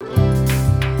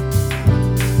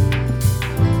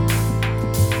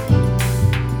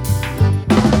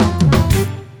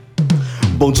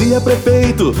Bom dia,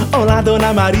 prefeito. Olá,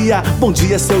 dona Maria. Bom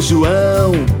dia, seu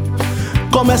João.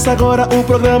 Começa agora o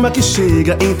programa que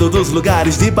chega em todos os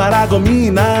lugares de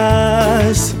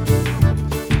Paragominas.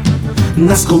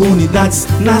 Nas comunidades,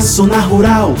 na zona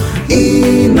rural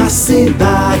e na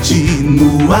cidade,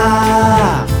 no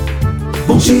ar.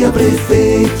 Bom dia,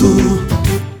 prefeito.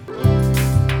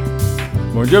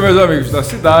 Bom dia, meus amigos da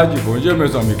cidade. Bom dia,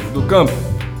 meus amigos do campo.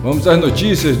 Vamos às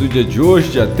notícias do dia de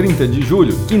hoje, dia 30 de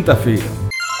julho, quinta-feira.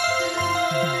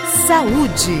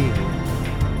 Saúde.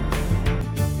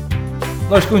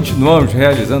 Nós continuamos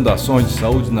realizando ações de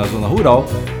saúde na zona rural,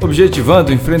 objetivando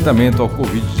o enfrentamento ao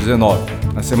Covid-19.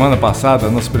 Na semana passada,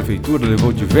 a nossa prefeitura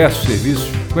levou diversos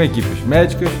serviços com equipes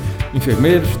médicas,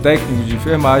 enfermeiros, técnicos de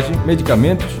enfermagem,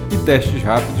 medicamentos e testes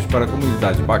rápidos para a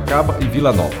comunidade Bacaba e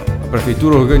Vila Nova. A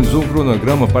prefeitura organizou um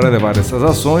cronograma para levar essas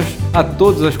ações a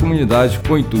todas as comunidades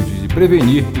com o intuito de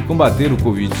prevenir e combater o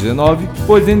Covid-19,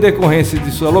 pois em decorrência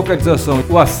de sua localização,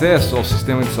 o acesso ao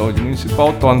sistema de saúde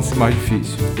municipal torna-se mais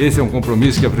difícil. Esse é um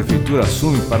compromisso que a prefeitura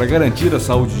assume para garantir a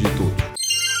saúde de todos.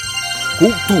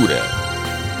 Cultura.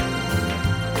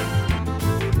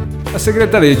 A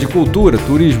Secretaria de Cultura,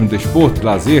 Turismo, Desporto e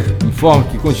Lazer informa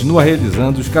que continua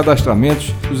realizando os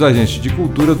cadastramentos dos agentes de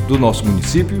cultura do nosso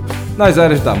município nas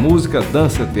áreas da música,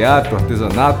 dança, teatro,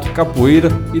 artesanato, capoeira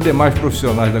e demais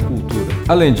profissionais da cultura,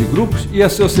 além de grupos e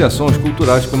associações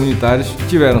culturais comunitárias que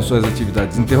tiveram suas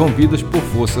atividades interrompidas por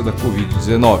força da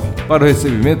Covid-19, para o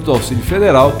recebimento do auxílio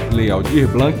federal, Lei Aldir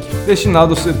Blanc,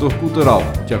 destinado ao setor cultural,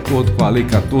 de acordo com a Lei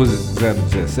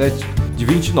 14.017, de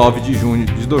 29 de junho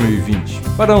de 2020.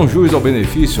 Para um jus ao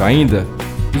benefício ainda,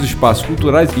 os espaços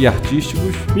culturais e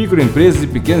artísticos, microempresas e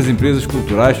pequenas empresas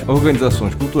culturais,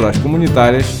 organizações culturais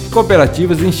comunitárias,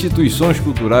 cooperativas e instituições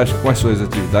culturais com as suas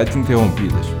atividades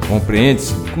interrompidas.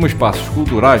 Compreende-se como espaços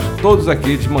culturais todos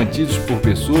aqueles mantidos por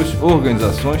pessoas ou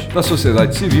organizações da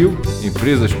sociedade civil,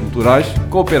 empresas culturais,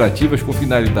 cooperativas com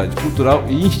finalidade cultural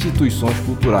e instituições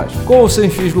culturais, com ou sem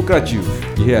fins lucrativos,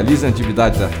 que realizam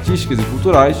atividades artísticas e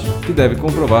culturais que devem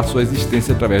comprovar sua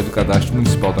existência através do Cadastro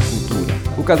Municipal da Cultura.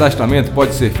 O cadastramento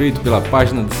pode ser feito pela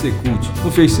página do Secult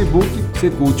no Facebook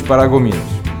Secult Paragominas.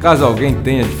 Caso alguém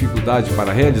tenha dificuldade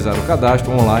para realizar o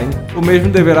cadastro online, o mesmo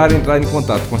deverá entrar em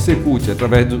contato com a Secult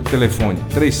através do telefone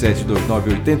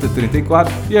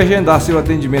 3729-8034 e agendar seu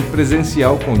atendimento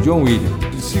presencial com John William,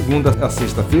 de segunda a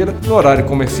sexta-feira, no horário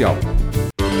comercial.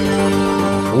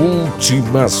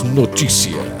 Últimas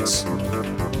notícias.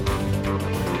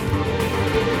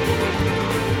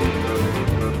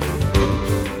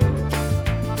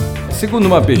 Segundo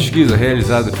uma pesquisa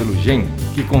realizada pelo GEM,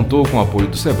 que contou com o apoio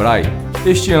do Sebrae,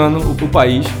 este ano o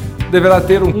país deverá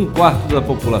ter um quarto da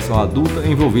população adulta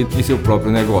envolvida em seu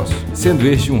próprio negócio, sendo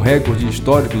este um recorde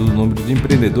histórico do número de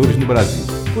empreendedores no Brasil.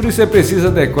 Por isso é preciso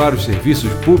adequar os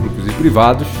serviços públicos e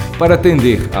privados para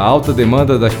atender à alta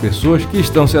demanda das pessoas que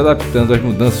estão se adaptando às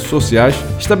mudanças sociais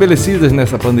estabelecidas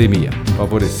nessa pandemia,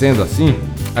 favorecendo assim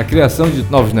a criação de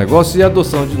novos negócios e a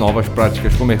adoção de novas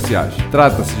práticas comerciais.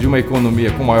 Trata-se de uma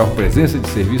economia com maior presença de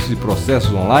serviços e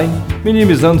processos online,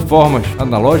 minimizando formas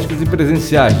analógicas e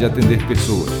presenciais de atender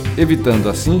pessoas, evitando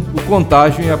assim o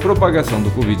contágio e a propagação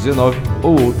do Covid-19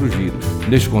 ou outros vírus.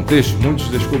 Neste contexto, muitos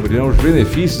descobrirão os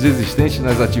benefícios existentes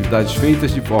nas atividades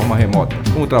feitas de forma remota,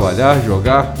 como trabalhar,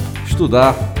 jogar,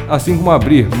 estudar, assim como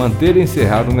abrir, manter e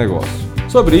encerrar um negócio.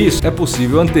 Sobre isso, é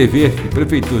possível antever que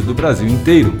prefeituras do Brasil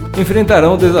inteiro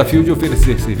enfrentarão o desafio de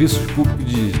oferecer serviços públicos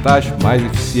digitais mais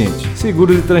eficientes,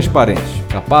 seguros e transparentes,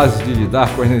 capazes de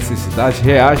lidar com as necessidades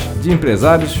reais de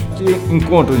empresários que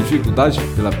encontram dificuldades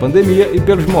pela pandemia e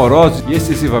pelos morosos e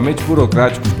excessivamente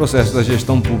burocráticos processos da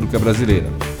gestão pública brasileira.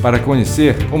 Para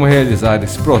conhecer como realizar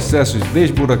esse processo de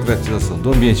desburocratização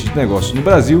do ambiente de negócios no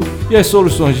Brasil e as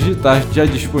soluções digitais já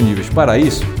disponíveis para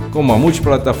isso, como a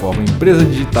multiplataforma Empresa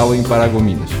Digital em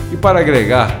Paragominas. E para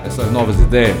agregar essas novas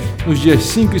ideias, nos dias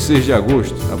 5 e 6 de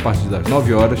agosto, a partir das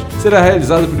 9 horas, será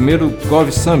realizado o primeiro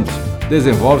Gov Summit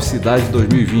Desenvolve Cidade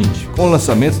 2020, com o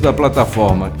lançamento da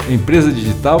plataforma Empresa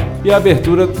Digital e a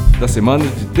abertura da Semana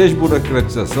de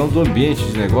Desburocratização do Ambiente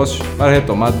de Negócios para a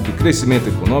retomada do crescimento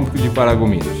econômico de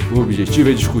Paragominas. O objetivo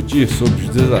é discutir sobre os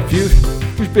desafios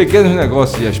que os pequenos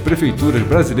negócios e as prefeituras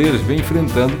brasileiras vêm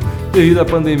enfrentando devido à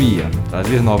pandemia,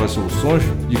 trazer novas soluções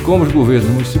de como os governos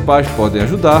municipais podem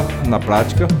ajudar, na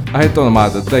prática, a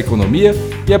retomada da economia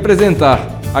e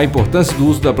apresentar a importância do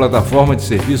uso da plataforma de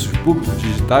serviços públicos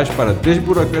digitais para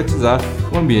desburocratizar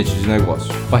o ambiente de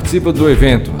negócio. Participa do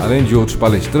evento, além de outros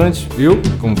palestrantes, eu,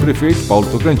 como prefeito, Paulo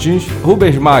Tocantins,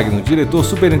 Rubens Magno, diretor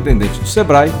superintendente do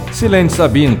Sebrae, Silene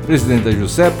Sabino, presidente da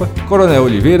Jusepa, Coronel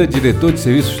Oliveira, diretor de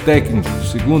serviços técnicos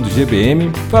do 2º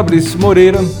GBM, Fabrício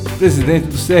Moreira, presidente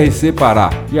do CRC Pará,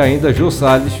 e ainda Jô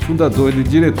Salles, fundador e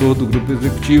diretor do grupo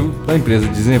executivo da empresa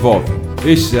Desenvolve.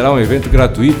 Este será um evento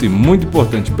gratuito e muito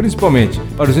importante, principalmente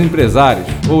para os empresários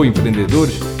ou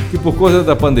empreendedores que, por causa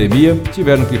da pandemia,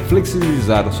 tiveram que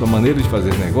flexibilizar a sua maneira de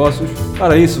fazer negócios.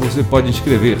 Para isso, você pode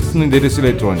inscrever-se no endereço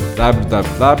eletrônico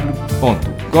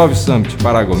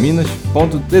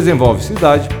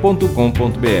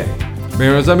www.govsummit.paragominas.desenvolvecidade.com.br.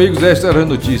 Bem, meus amigos, estas eram as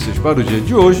notícias para o dia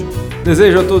de hoje.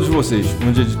 Desejo a todos vocês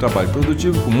um dia de trabalho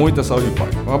produtivo com muita saúde e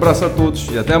paz. Um abraço a todos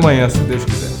e até amanhã, se Deus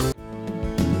quiser.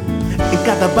 Em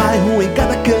cada bairro, em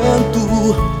cada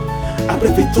canto, a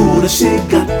prefeitura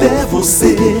chega até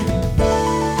você.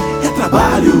 É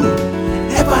trabalho,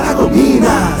 é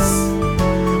Paragominas,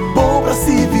 bom pra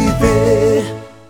se viver.